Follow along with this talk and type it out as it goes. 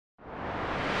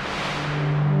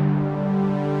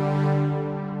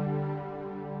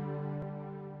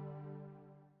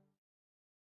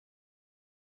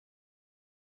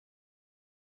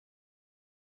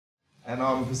And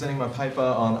I'm presenting my paper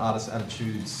on artists'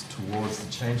 attitudes towards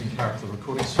the changing character of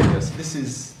recording studios. So this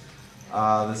is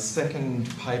the second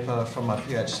paper from my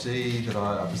PhD that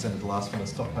I presented the last one in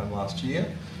Stockholm last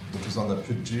year, which was on the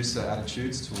producer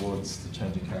attitudes towards the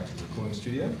changing character of the recording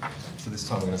studio. So this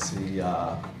time we're going to see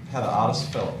how the artists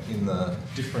felt in the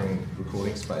differing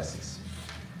recording spaces.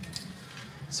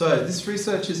 So this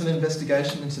research is an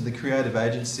investigation into the creative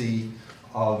agency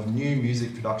of new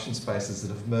music production spaces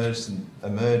that have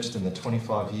emerged in the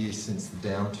 25 years since the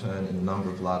downturn in the number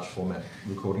of large format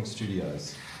recording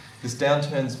studios. This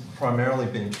downturn's primarily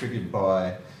been triggered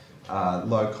by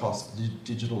low-cost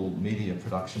digital media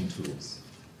production tools.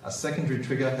 A secondary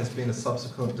trigger has been a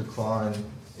subsequent decline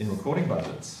in recording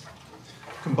budgets.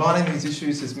 Combining these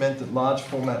issues has meant that large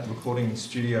format recording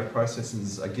studio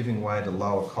processes are giving way to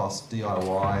lower cost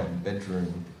DIY and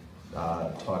bedroom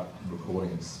type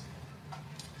recordings.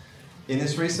 In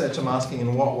this research, I'm asking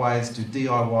in what ways do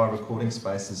DIY recording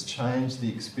spaces change the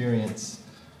experience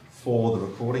for the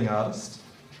recording artist?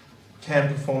 Can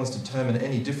performers determine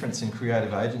any difference in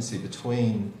creative agency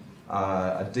between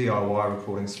a DIY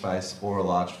recording space or a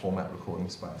large format recording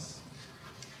space?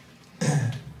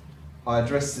 I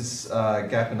address this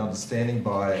gap in understanding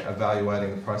by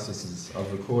evaluating the processes of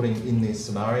recording in these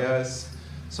scenarios.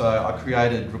 So I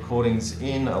created recordings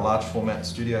in a large format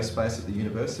studio space at the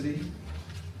university,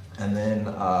 and then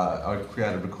I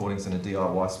created recordings in a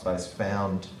DIY space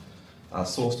found,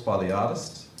 sourced by the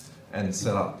artist, and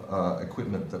set up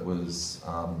equipment that was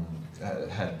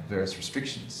had various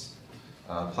restrictions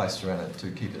placed around it to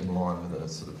keep it in line with a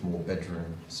sort of more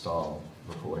bedroom style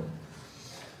recording.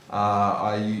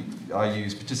 I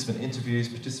used participant interviews,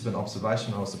 participant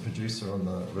observation. I was the producer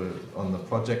on the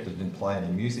project. I didn't play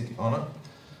any music on it,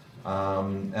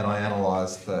 and I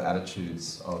analysed the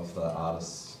attitudes of the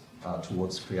artists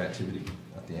towards creativity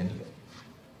at the end of it.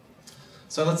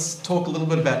 So let's talk a little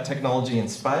bit about technology in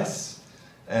space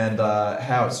and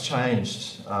how it's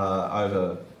changed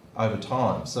over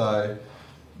time. So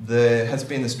there has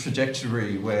been this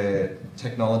trajectory where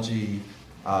technology,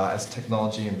 as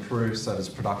technology improves, so does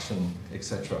production,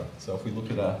 etc. So if we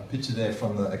look at a picture there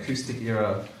from the acoustic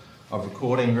era of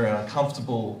recording, very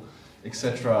uncomfortable,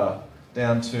 etc.,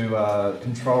 down to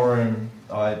control room.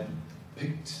 I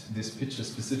picked this picture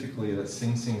specifically at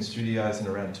Sing Sing Studios in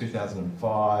around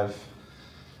 2005,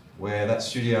 where that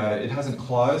studio, it hasn't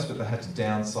closed, but they had to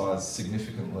downsize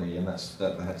significantly, and they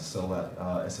had to sell that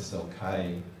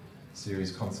SSLK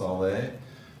series console there.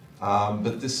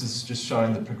 But this is just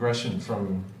showing the progression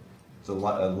from the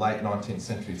late 19th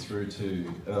century through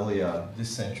to earlier this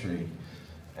century,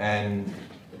 and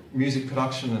music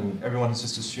production, and everyone has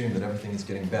just assumed that everything is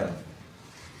getting better.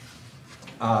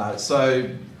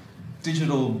 So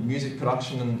digital music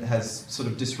production has sort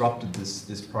of disrupted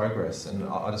this progress, and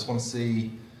I just want to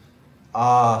see,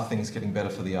 are things getting better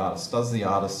for the artist? Does the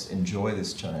artist enjoy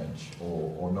this change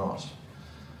or not?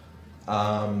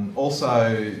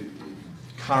 Also,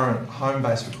 current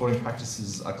home-based recording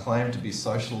practices are claimed to be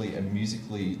socially and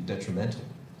musically detrimental.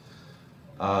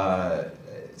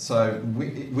 So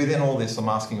within all this, I'm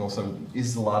asking also,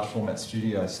 is the large format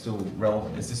studio still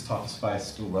relevant? Is this type of space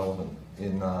still relevant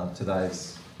in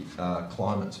today's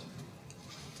climate?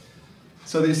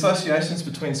 So the associations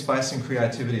between space and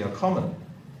creativity are common.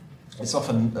 It's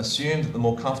often assumed that the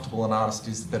more comfortable an artist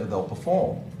is, the better they'll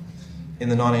perform. In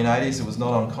the 1980s, it was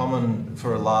not uncommon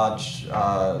for a large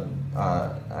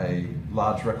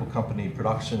record company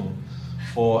production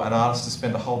for an artist to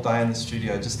spend a whole day in the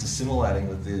studio just assimilating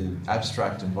with the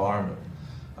abstract environment.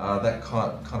 That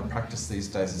kind of practice these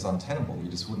days is untenable. You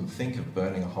just wouldn't think of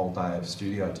burning a whole day of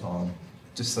studio time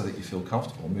just so that you feel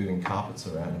comfortable, moving carpets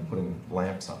around and putting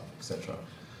lamps up, etc.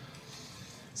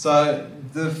 So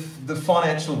the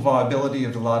financial viability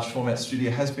of the large format studio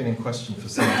has been in question for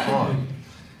some time.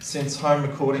 Since home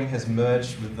recording has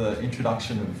merged with the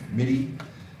introduction of MIDI,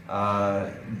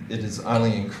 it has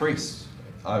only increased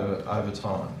over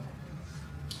time.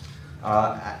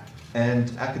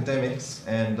 And academics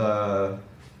and I've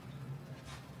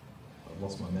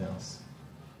lost my mouse.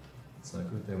 It's no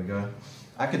good, there we go.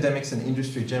 Academics and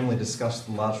industry generally discuss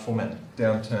the large format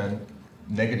downturn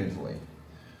negatively.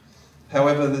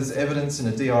 However, there's evidence in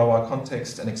a DIY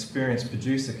context an experienced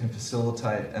producer can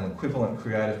facilitate an equivalent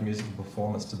creative musical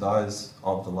performance to those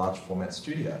of the large format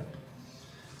studio.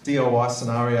 DIY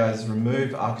scenarios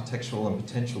remove architectural and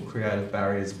potential creative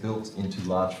barriers built into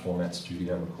large format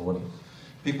studio recording.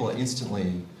 People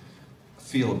instantly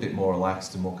feel a bit more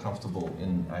relaxed and more comfortable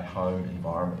in a home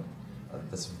environment.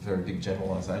 That's a very big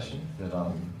generalisation,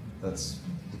 but that's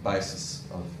the basis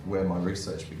of where my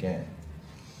research began.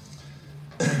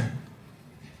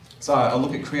 So I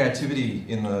look at creativity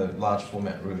in the large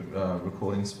format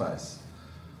recording space.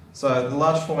 So the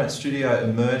large format studio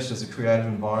emerged as a creative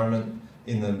environment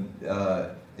in the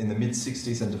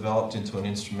mid-60s and developed into an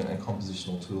instrument and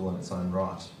compositional tool in its own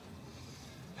right.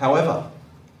 However,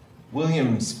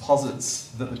 Williams posits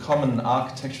that the common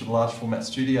architecture of the large format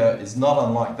studio is not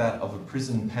unlike that of a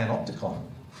prison panopticon,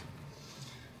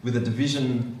 with a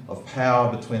division of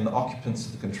power between the occupants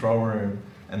of the control room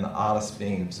and the artist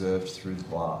being observed through the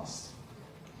glass.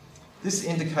 This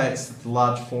indicates that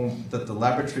the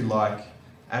laboratory-like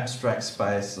abstract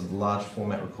space of the large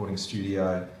format recording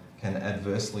studio can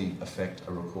adversely affect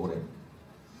a recording.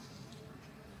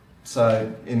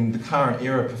 So in the current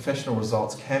era, professional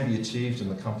results can be achieved in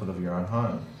the comfort of your own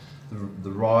home.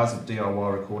 The rise of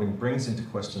DIY recording brings into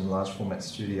question the large format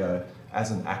studio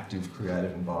as an active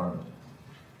creative environment.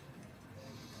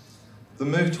 The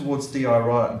move towards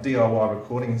DIY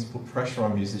recording has put pressure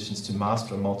on musicians to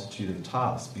master a multitude of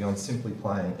tasks beyond simply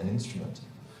playing an instrument,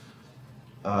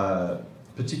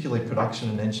 particularly production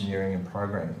and engineering and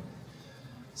programming.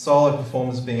 Solo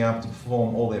performers being able to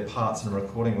perform all their parts in a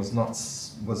recording was not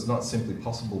simply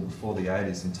possible before the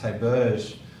 80s, and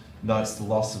Théberge notes the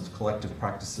loss of collective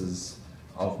practices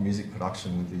of music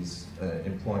production with these,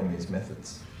 employing these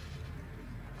methods.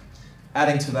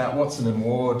 Adding to that, Watson and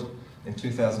Ward in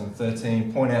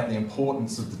 2013 point out the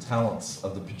importance of the talents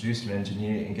of the producer and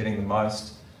engineer in getting the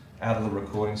most out of the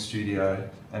recording studio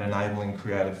and enabling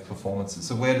creative performances.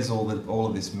 So where does all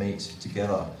of this meet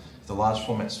together? The large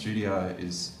format studio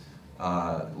is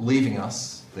leaving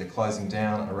us, they're closing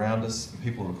down around us, and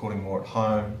people are recording more at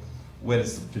home. Where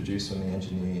does the producer and the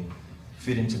engineer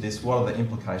fit into this? What are the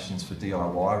implications for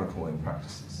DIY recording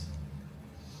practices?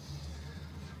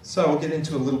 So we'll get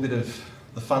into a little bit of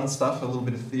the fun stuff, a little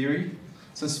bit of theory.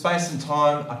 So space and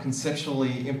time are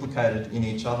conceptually implicated in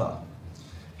each other.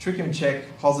 Trichem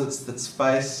posits that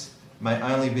space may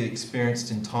only be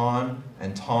experienced in time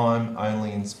and time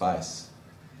only in space.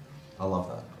 I love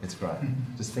that, it's great.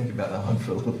 Just think about that one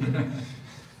for a little bit.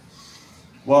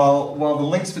 While the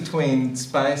links between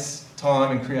space,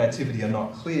 time and creativity are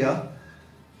not clear,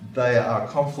 they are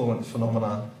confluent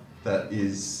phenomena that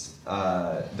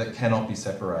cannot be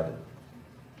separated.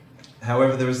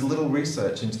 However, there is little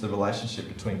research into the relationship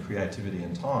between creativity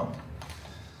and time.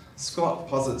 Scott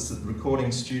posits that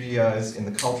recording studios in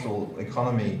the cultural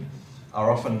economy are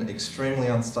often extremely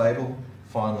unstable,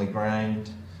 finely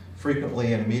grained,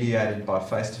 frequently and mediated by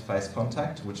face-to-face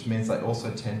contact, which means they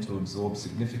also tend to absorb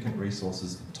significant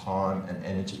resources of time and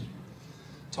energy.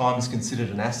 Time is considered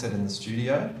an asset in the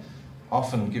studio,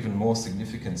 often given more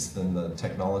significance than the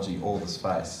technology or the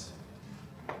space.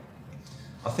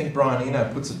 I think Brian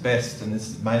Eno puts it best, and this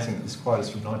is amazing that this quote is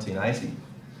from 1980.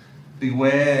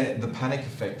 Beware the panic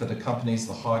effect that accompanies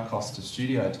the high cost of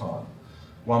studio time.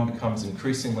 One becomes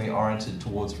increasingly oriented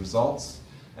towards results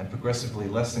and progressively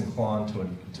less inclined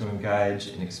to engage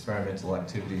in experimental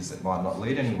activities that might not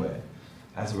lead anywhere.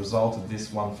 As a result of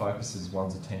this, one focuses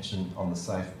one's attention on the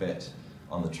safe bet,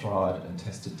 on the tried and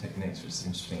tested techniques, which is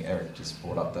interesting. Eric just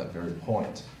brought up that very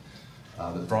point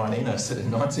that Brian Eno said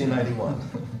in 1981.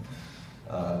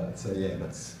 So yeah,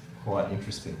 that's quite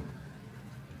interesting.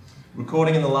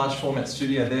 Recording in the large format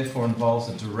studio therefore involves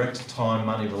a direct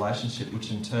time-money relationship,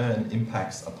 which in turn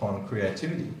impacts upon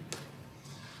creativity.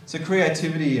 So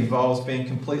creativity involves being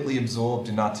completely absorbed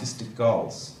in artistic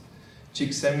goals.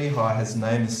 Csikszentmihalyi has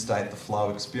named this state the flow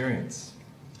experience.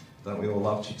 Don't we all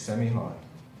love Csikszentmihalyi?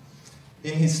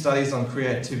 In his studies on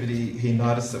creativity, he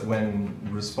noticed that when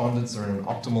respondents are in an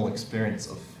optimal experience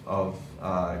of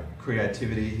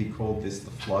creativity, he called this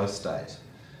the flow state.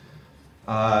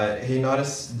 He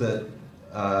noticed that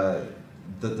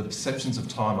the perceptions of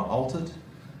time are altered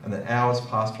and that hours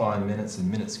pass by in minutes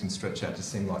and minutes can stretch out to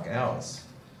seem like hours.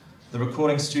 The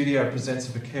recording studio presents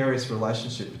a precarious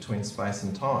relationship between space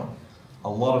and time. A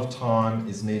lot of time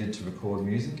is needed to record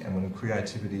music, and when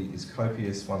creativity is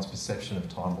copious, one's perception of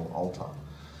time will alter.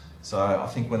 So I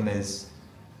think when there's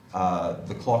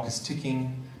the clock is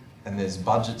ticking and there's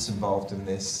budgets involved in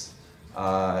this,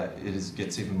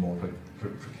 gets even more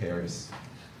precarious.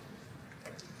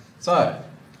 So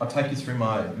I'll take you through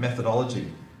my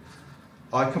methodology.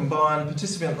 I combine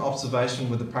participant observation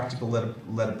with a practical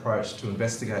led approach to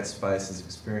investigate space as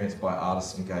experienced by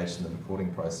artists engaged in the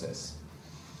recording process.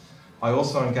 I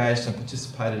also engaged and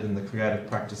participated in the creative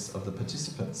practice of the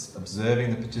participants,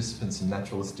 observing the participants in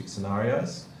naturalistic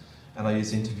scenarios, and I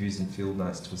use interviews and field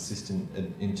notes to assist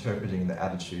in interpreting the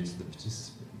attitudes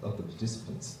of the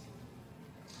participants.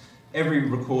 Every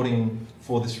recording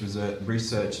for this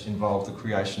research involved the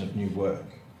creation of new work.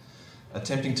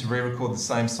 Attempting to re-record the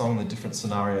same song in the different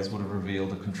scenarios would have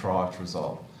revealed a contrived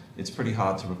result. it's pretty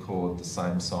hard to record the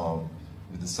same song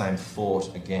with the same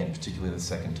thought again, particularly the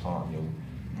second time. You'll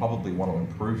probably want to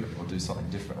improve it or do something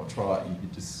different or try it.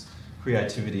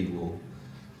 Creativity will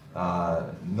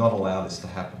not allow this to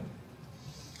happen.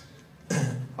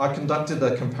 I conducted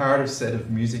a comparative set of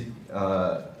music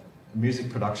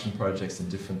production projects in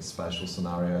different spatial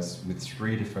scenarios with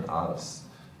 3 different artists.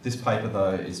 This paper,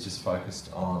 though, is just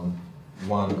focused on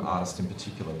one artist in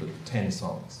particular, but 10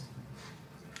 songs.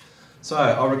 So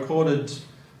I recorded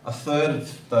a third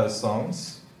of those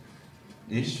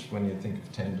songs-ish, when you think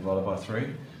of 10 divided by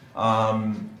 3,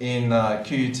 in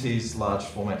QUT's large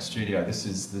format studio. The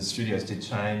studios did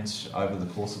change over the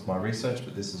course of my research,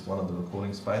 but this is one of the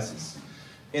recording spaces.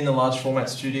 In the large format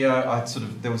studio,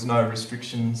 there was no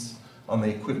restrictions on the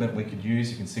equipment we could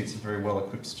use. You can see it's a very well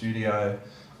equipped studio,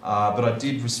 but I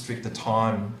did restrict the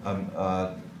time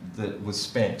that was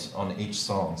spent on each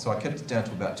song. So I kept it down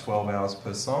to about 12 hours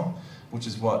per song, which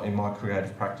is what in my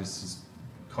creative practice is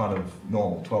kind of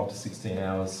normal, 12 to 16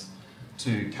 hours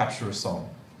to capture a song.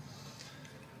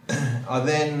 I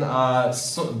then,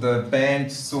 the band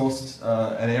sourced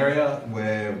an area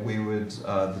where we would,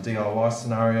 the DIY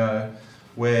scenario,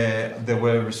 where there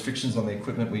were restrictions on the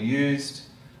equipment we used,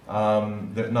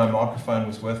 that no microphone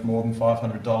was worth more than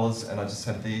 $500, and I just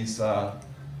had these, that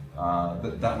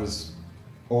was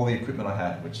all the equipment I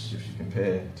had, which if you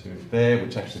compare to there,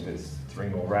 which actually there's 3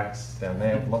 more racks down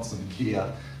there with lots of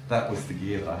gear, that was the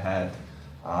gear that I had.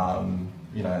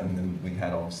 You know, and then we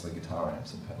had obviously guitar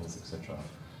amps and pedals, etc.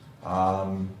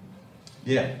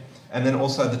 Yeah, and then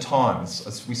also the times.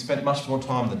 As we spent much more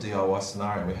time in the DIY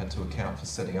scenario, we had to account for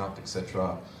setting up,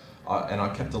 etc. And I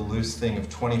kept a loose thing of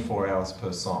 24 hours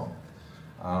per song.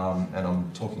 And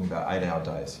I'm talking about 8-hour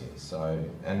days here. So,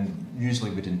 and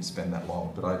usually we didn't spend that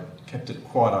long, but I kept it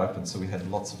quite open so we had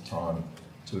lots of time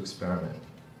to experiment.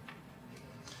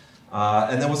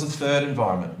 And there was a third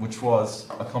environment, which was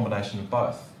a combination of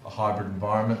both. A hybrid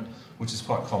environment, which is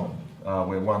quite common,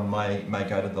 where one may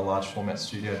go to the large format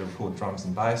studio to record drums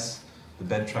and bass, the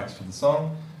bed tracks for the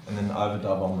song, and then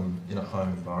overdub on them in a home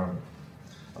environment.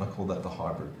 And I call that the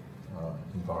hybrid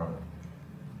environment.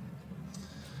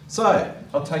 So,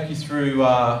 I'll take you through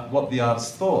what the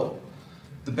artist thought.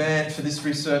 The band for this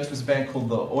research was a band called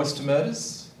the Oyster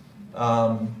Murders.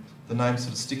 The name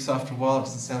sort of sticks after a while. It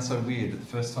doesn't sound so weird, but the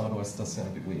first time it always does sound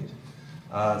a bit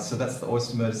weird. So that's the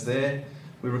Oyster Murders there.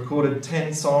 We recorded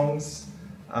 10 songs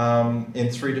in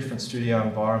 3 different studio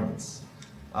environments.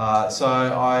 So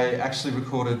I actually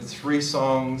recorded 3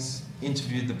 songs,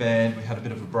 interviewed the band, we had a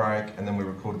bit of a break, and then we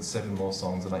recorded 7 more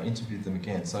songs and I interviewed them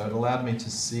again. So it allowed me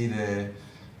to see their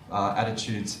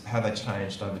attitudes, how they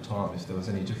changed over time, if there was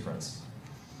any difference.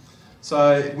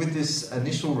 So with this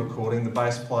initial recording, the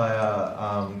bass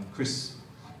player, Chris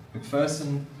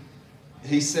McPherson,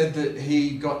 he said that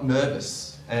he got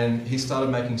nervous and he started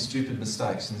making stupid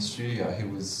mistakes in the studio. He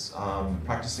was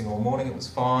practicing all morning, it was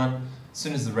fine. As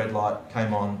soon as the red light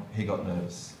came on, he got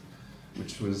nervous,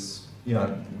 which was, you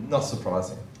know, not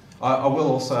surprising. I will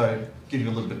also give you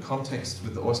a little bit of context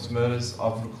with the Oyster Murders.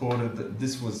 I've recorded that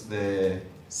this was their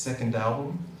 2nd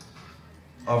album.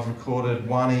 I've recorded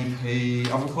 1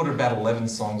 EP. I've recorded about 11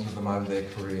 songs with them over their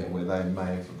career where they may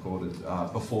have recorded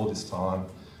before this time,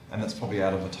 and that's probably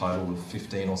out of a total of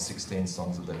 15 or 16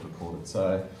 songs that they've recorded.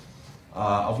 So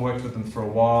I've worked with them for a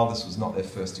while. This was not their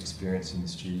first experience in the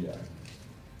studio.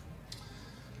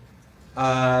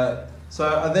 So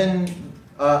I then,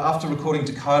 after recording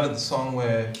Dakota, the song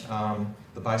where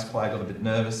the bass player got a bit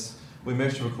nervous, we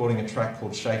moved to recording a track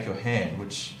called Shake Your Hand,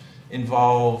 which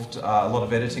involved a lot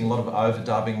of editing, a lot of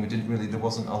overdubbing. There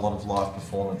wasn't a lot of live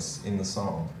performance in the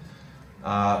song.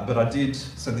 But I did,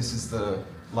 so this is the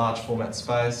large format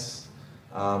space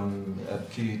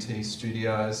at QUT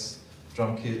Studios,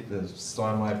 drum kit, the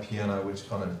Steinway piano, which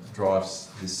kind of drives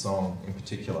this song in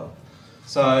particular.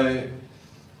 So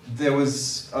there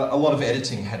was a lot of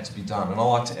editing had to be done, and I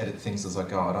like to edit things as I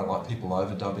go. I don't like people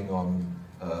overdubbing on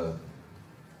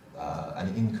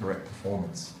an incorrect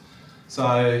performance.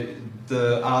 So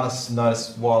the artists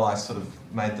noticed while I sort of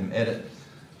made them edit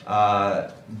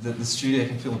that the studio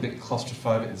can feel a bit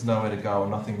claustrophobic, there's nowhere to go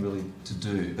and nothing really to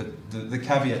do. But the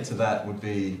caveat to that would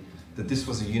be that this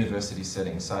was a university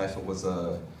setting, so if it was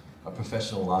a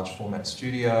professional large format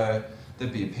studio,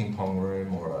 there'd be a ping pong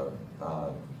room or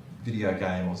a video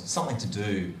game or something to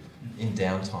do in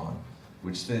downtime,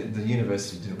 which the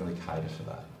university didn't really cater for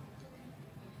that.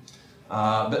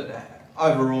 But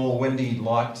overall, Wendy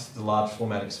liked the large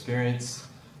format experience,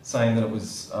 saying that it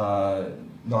was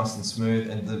nice and smooth,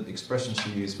 and the expression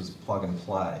she used was plug and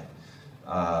play,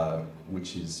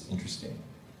 which is interesting.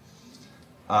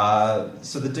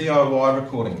 So the DIY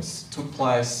recordings took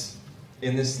place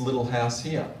in this little house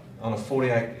here on a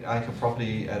 48-acre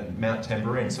property at Mount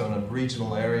Tambourine, so in a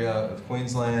regional area of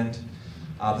Queensland.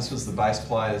 This was the bass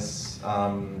player's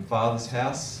father's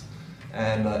house,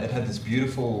 and it had this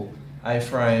beautiful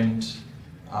A-framed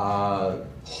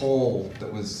hall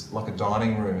that was like a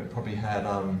dining room. It probably had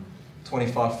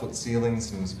 25-foot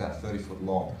ceilings and was about 30 foot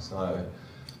long, so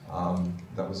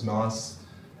that was nice.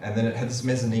 And then it had this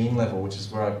mezzanine level, which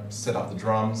is where I set up the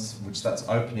drums, which that's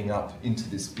opening up into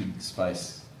this big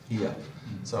space here.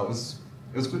 So it was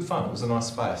good fun. It was a nice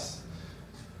space.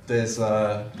 There's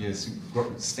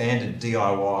standard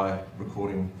DIY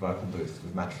recording vocal booth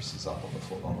with mattresses up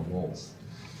on the walls.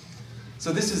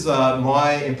 So this is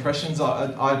my impressions.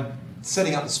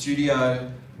 Setting up the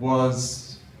studio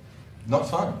was not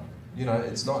fun. You know,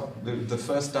 it's not, the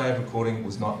first day of recording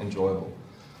was not enjoyable.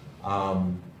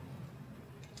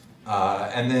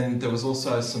 And then there was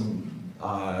also some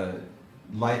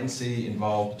latency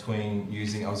involved between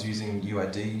I was using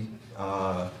UAD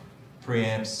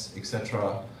preamps,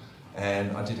 etc.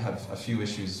 And I did have a few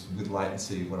issues with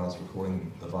latency when I was recording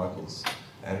the vocals.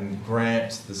 And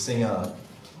Grant, the singer,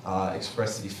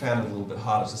 expressed that he found it a little bit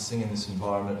harder to sing in this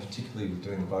environment, particularly with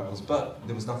doing the vocals, but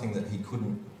there was nothing that he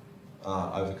couldn't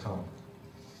overcome.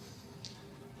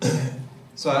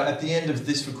 So at the end of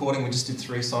this recording, we just did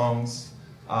 3 songs.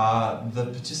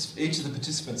 Each of the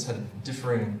participants had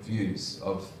differing views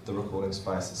of the recording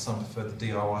space. Some preferred the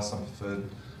DIY, some preferred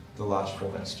the large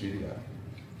format studio.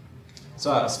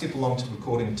 So I'll skip along to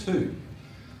recording 2.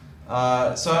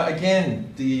 So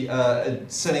again, the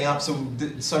setting up,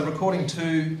 so recording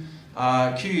 2,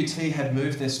 QUT had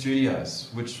moved their studios,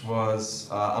 which was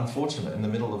unfortunate in the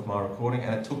middle of my recording,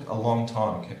 and it took a long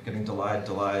time, kept getting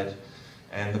delayed,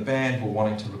 and the band were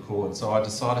wanting to record. So I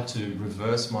decided to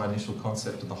reverse my initial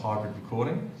concept of the hybrid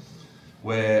recording,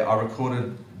 where I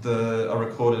recorded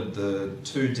the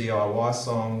 2 DIY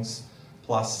songs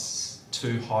plus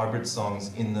 2 hybrid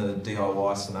songs in the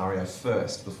DIY scenario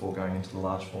first before going into the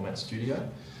large format studio.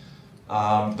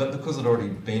 But because I'd already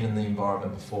been in the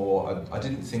environment before, I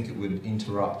didn't think it would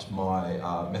interrupt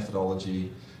my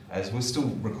methodology, as we're still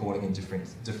recording in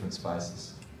different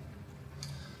spaces.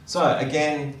 So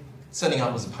again, setting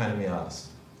up was a pain in the ass.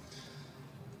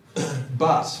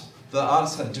 But the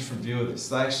artists had a different view of this.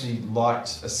 They actually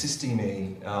liked assisting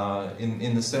me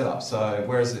in the setup. So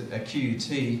whereas at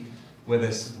QUT, where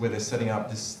they're setting up,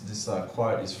 this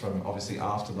quote is from obviously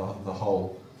after the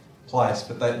whole place,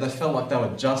 but they felt like they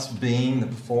were just being the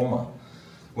performer.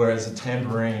 Whereas at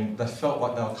Tambourine, they felt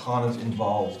like they were kind of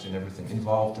involved in everything,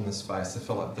 involved in the space. They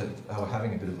felt like they were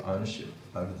having a bit of ownership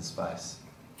over the space.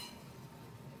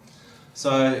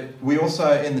 So we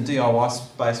also, in the DIY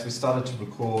space, we started to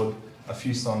record a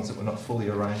few songs that were not fully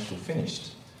arranged or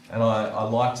finished. And I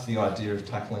liked the idea of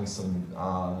tackling some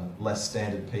less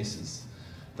standard pieces.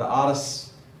 The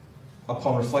artists,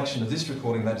 upon reflection of this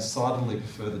recording, they decidedly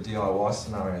prefer the DIY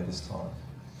scenario this time.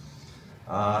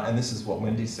 And this is what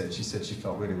Wendy said. She said she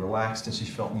felt really relaxed and she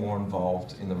felt more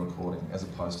involved in the recording as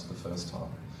opposed to the first time.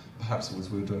 Perhaps it was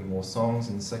we were doing more songs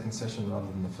in the second session rather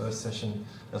than the first session.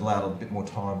 It allowed a bit more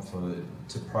time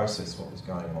to process what was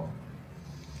going on.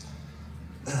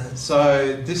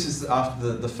 So this is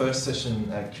after the first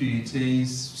session at QUT's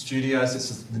studios.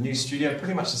 This is the new studio,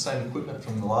 pretty much the same equipment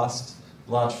from the last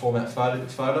large format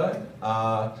photo,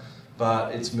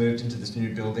 but it's moved into this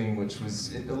new building, which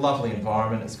was a lovely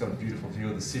environment. It's got a beautiful view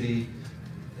of the city,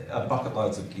 bucket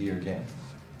loads of gear again.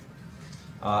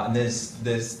 And there's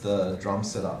the drum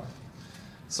setup.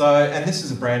 So, and this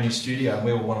is a brand new studio, and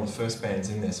we were one of the first bands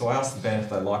in there. So I asked the band if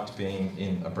they liked being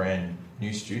in a brand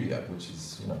new studio, which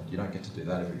is, you know, you don't get to do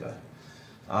that every day.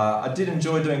 I did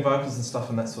enjoy doing vocals and stuff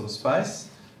in that sort of space,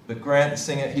 but Grant, the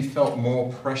singer, he felt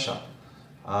more pressure.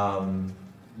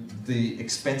 The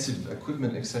expensive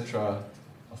equipment, etc.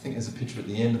 I think there's a picture at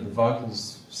the end of the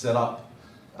vocals setup.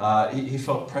 He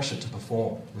felt pressure to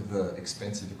perform with the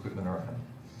expensive equipment around.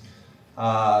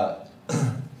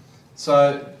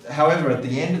 So, however, at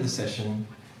the end of the session,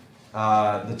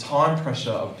 the time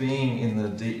pressure of being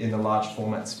in the large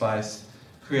format space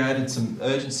created some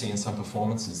urgency in some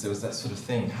performances. There was that sort of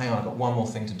thing, hang on, I've got one more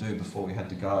thing to do before we had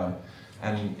to go.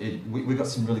 And we got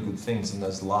some really good things in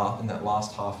that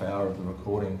last half hour of the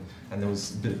recording, and there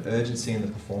was a bit of urgency in the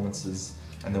performances,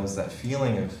 and there was that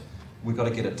feeling of, we've got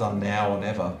to get it done now or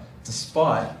never,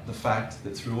 despite the fact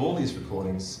that through all these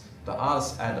recordings, the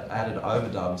artists added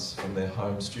overdubs from their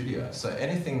home studio. So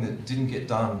anything that didn't get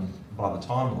done by the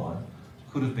timeline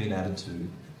could have been added to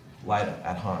later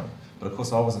at home. But of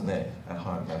course I wasn't there at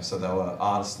home, so they were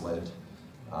artist-led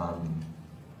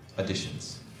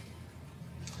additions.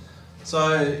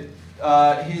 So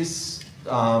here's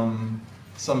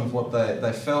some of what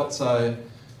they felt. So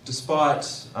despite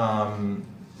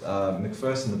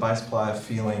McPherson, the bass player,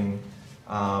 feeling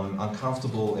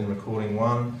uncomfortable in recording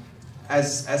one,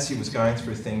 as he was going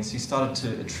through things, he started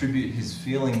to attribute his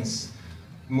feelings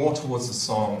more towards the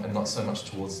song and not so much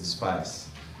towards the space.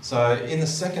 So in the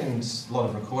second lot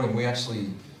of recording,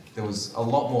 there was a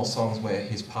lot more songs where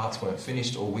his parts weren't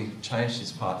finished, or we changed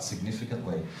his parts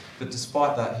significantly. But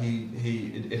despite that,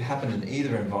 it happened in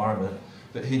either environment,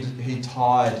 but he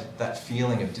tied that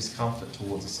feeling of discomfort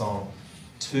towards the song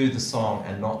to the song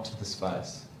and not to the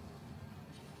space.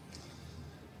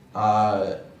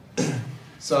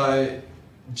 So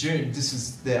this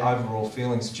is their overall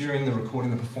feelings. During the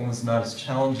recording, the performers noticed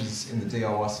challenges in the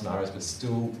DIY scenarios, but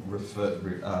still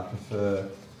prefer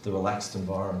the relaxed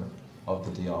environment of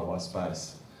the DIY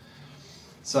space.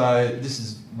 So this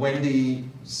is Wendy.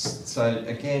 So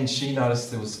again, she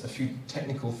noticed there was a few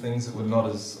technical things that were not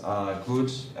as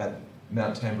good at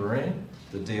Mount Tambourine,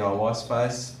 the DIY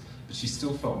space, but she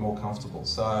still felt more comfortable.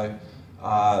 So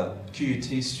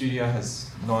QUT Studio has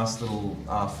nice little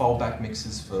foldback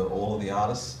mixes for all of the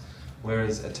artists,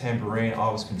 whereas at Tambourine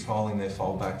I was controlling their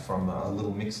foldback from a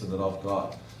little mixer that I've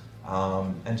got,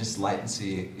 and just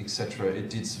latency, etc.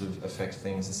 It did sort of affect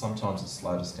things, and sometimes it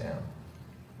slowed us down.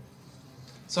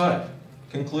 So,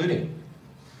 concluding.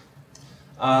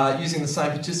 Using the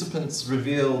same participants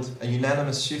revealed a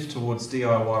unanimous shift towards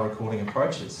DIY recording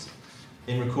approaches.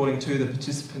 In recording 2, the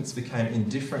participants became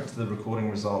indifferent to the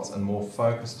recording results and more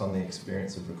focused on the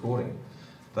experience of recording.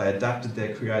 They adapted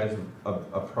their creative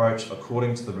approach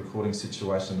according to the recording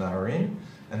situation they were in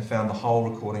and found the whole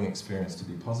recording experience to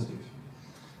be positive.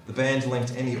 The band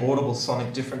linked any audible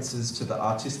sonic differences to the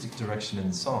artistic direction in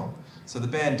the song. So the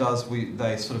band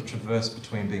they sort of traverse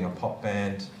between being a pop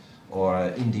band or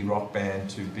an indie rock band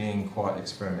to being quite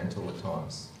experimental at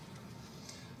times.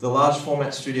 The large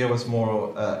format studio was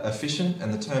more efficient,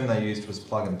 and the term they used was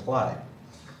plug and play.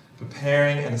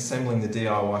 Preparing and assembling the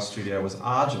DIY studio was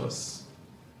arduous,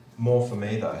 more for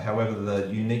me though. However,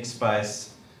 the unique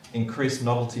space increased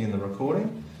novelty in the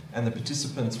recording, and the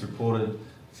participants reported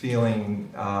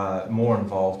feeling more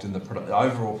involved in the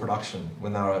overall production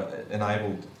when they were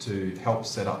enabled to help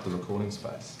set up the recording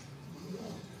space.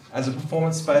 As a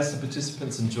performance space, the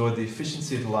participants enjoyed the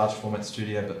efficiency of the large format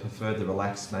studio but preferred the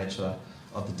relaxed nature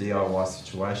of the DIY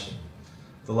situation.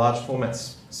 The large format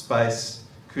space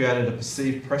created a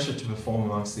perceived pressure to perform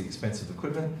amongst the expensive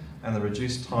equipment, and the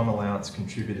reduced time allowance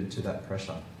contributed to that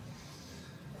pressure.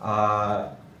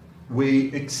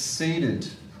 We exceeded,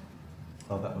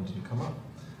 oh, that one didn't come up.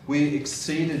 We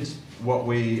exceeded what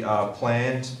we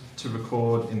planned to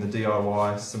record in the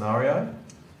DIY scenario.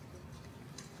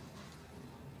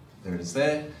 There it is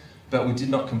there. But we did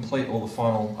not complete all the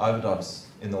final overdubs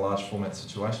in the large format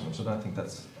situation, which I don't think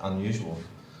that's unusual.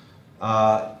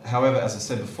 However, as I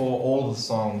said before, all of the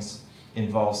songs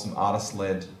involve some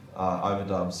artist-led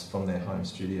overdubs from their home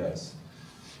studios.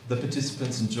 The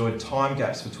participants enjoyed time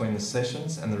gaps between the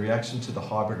sessions, and the reaction to the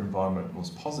hybrid environment was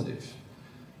positive.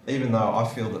 Even though I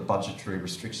feel that budgetary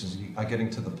restrictions are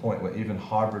getting to the point where even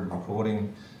hybrid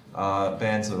recording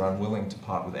bands are unwilling to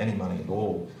part with any money at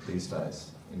all these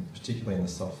days, particularly in the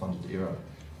self-funded era.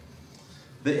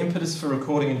 The impetus for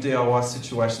recording in DIY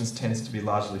situations tends to be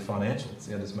largely financial.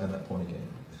 See, I just made that point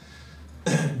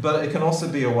again. But it can also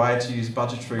be a way to use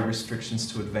budgetary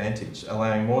restrictions to advantage,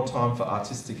 allowing more time for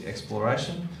artistic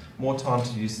exploration, more time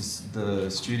to use the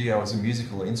studio as a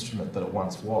musical instrument that it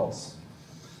once was.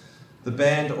 The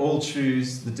band all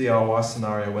choose the DIY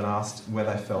scenario when asked where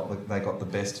they felt that they got the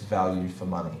best value for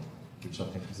money, which I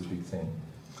think was a big thing.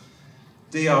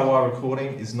 DIY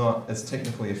recording is not as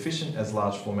technically efficient as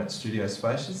large format studio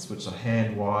spaces, which are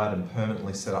hand-wired and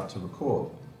permanently set up to record.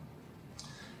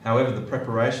 However, the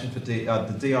preparation for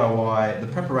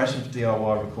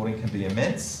DIY recording can be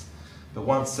immense, but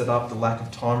once set up, the lack of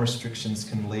time restrictions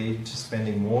can lead to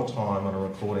spending more time on a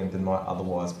recording than might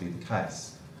otherwise be the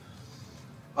case.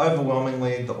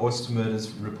 Overwhelmingly, the Oyster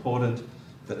Murders reported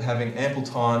that having ample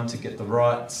time to get the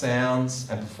right sounds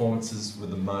and performances were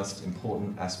the most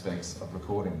important aspects of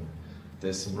recording.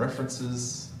 There's some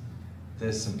references,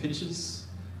 there's some pictures.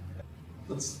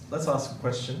 Let's ask a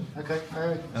question. Okay.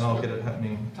 And I'll get it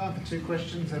happening. Time for 2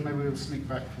 questions, and maybe we'll sneak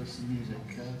back for some music.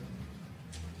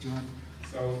 Do you want?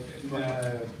 So in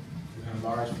a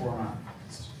large format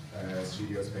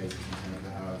studio space, you kind of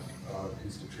have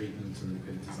acoustic treatment, and you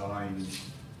can design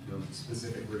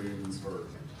specific rooms for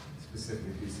specific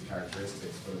acoustic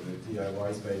characteristics. But in the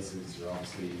DIY spaces, you're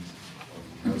obviously,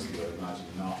 mostly I would imagine,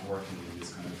 not working in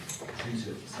this kind of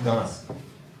treated space. No.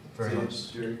 very So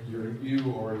much.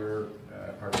 you or your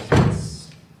participants,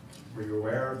 were you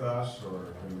aware of that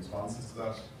or having responses to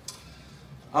that?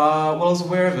 Well, I was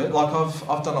aware of it. Like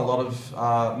I've done a lot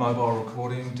of mobile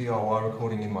recording, DIY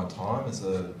recording in my time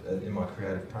in my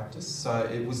creative practice. So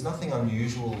it was nothing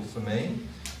unusual for me.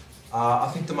 I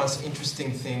think the most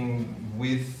interesting thing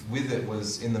with it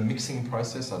was in the mixing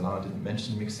process. I know I didn't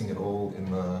mention mixing at all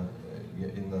in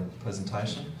the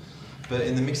presentation, but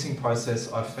in the mixing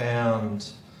process, I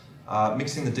found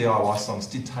mixing the DIY songs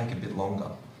did take a bit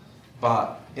longer.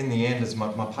 But in the end, as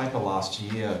my paper last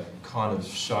year kind of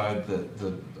showed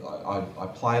that I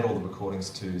played all the recordings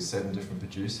to 7 different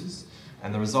producers,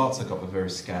 and the results I got were very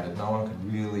scattered. No one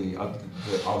could really, I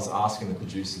was asking the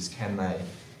producers, can they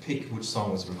pick which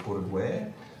song was recorded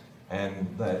where, and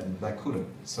they couldn't.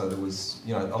 So there was,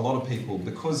 you know, a lot of people,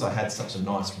 because I had such a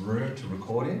nice room to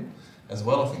record in as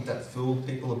well, I think that fooled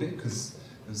people a bit, because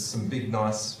there's some big,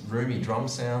 nice, roomy drum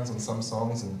sounds on some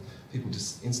songs, and people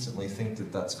just instantly think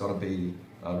that that's got to be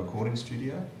a recording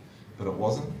studio, but it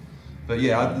wasn't. But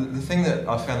yeah, the thing that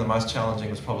I found the most challenging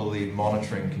was probably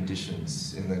monitoring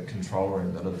conditions in the control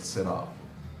room that I'd set up.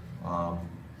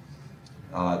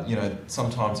 You know,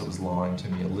 sometimes it was lying to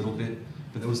me a little bit,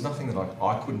 but there was nothing that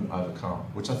I couldn't overcome,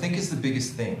 which I think is the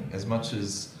biggest thing. As much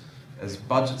as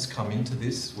budgets come into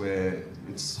this, where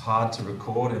it's hard to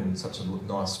record in such a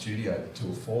nice studio to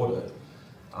afford it,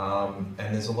 and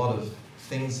there's a lot of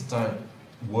things that don't,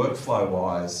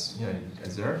 workflow-wise, you know,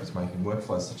 as Eric was making,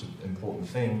 workflow is such an important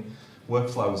thing.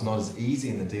 Workflow is not as easy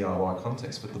in the DIY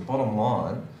context, but the bottom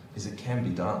line is it can be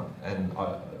done. And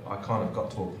I kind of got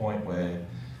to a point where,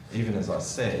 even as I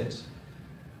said,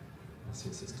 I see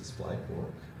it says display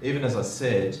port. Even as I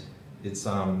said, it's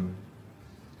I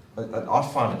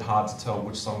find it hard to tell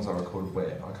which songs I recorded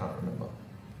where. I can't remember.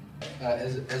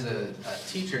 As a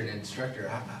teacher and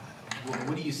instructor,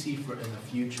 what do you see in the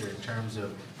future in terms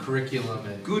of curriculum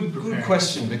and good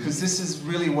question, because this is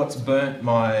really what's burnt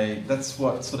that's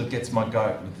what sort of gets my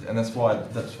goat, and that's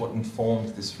what informed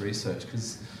this research,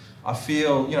 because I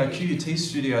feel, you know, QUT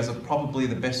studios are probably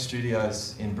the best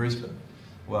studios in Brisbane,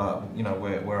 well, you know,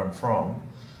 where I'm from,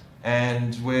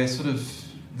 and we're sort of,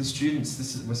 the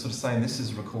students, we're sort of saying this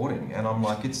is recording, and I'm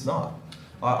like, it's not.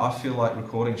 I feel like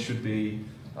recording should be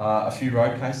a few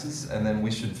road cases, and then we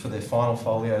should, for their final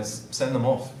folios, send them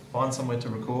off, find somewhere to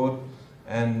record,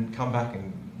 and come back,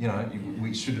 and, you know,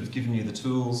 we should have given you the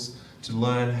tools to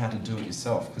learn how to do it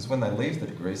yourself, because when they leave the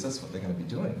degrees, that's what they're going to be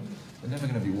doing. They're never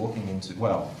going to be walking into,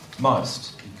 well,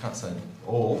 most, you can't say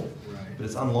all, right, but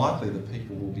it's unlikely that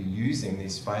people will be using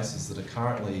these spaces that are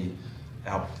currently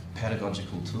our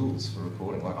pedagogical tools for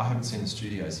recording. Like, I haven't seen the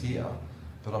studios here,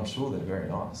 but I'm sure they're very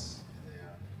nice.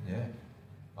 Yeah.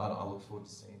 I look forward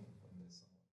to seeing them.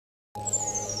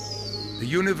 The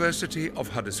University of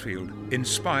Huddersfield,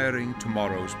 inspiring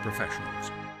tomorrow's professionals.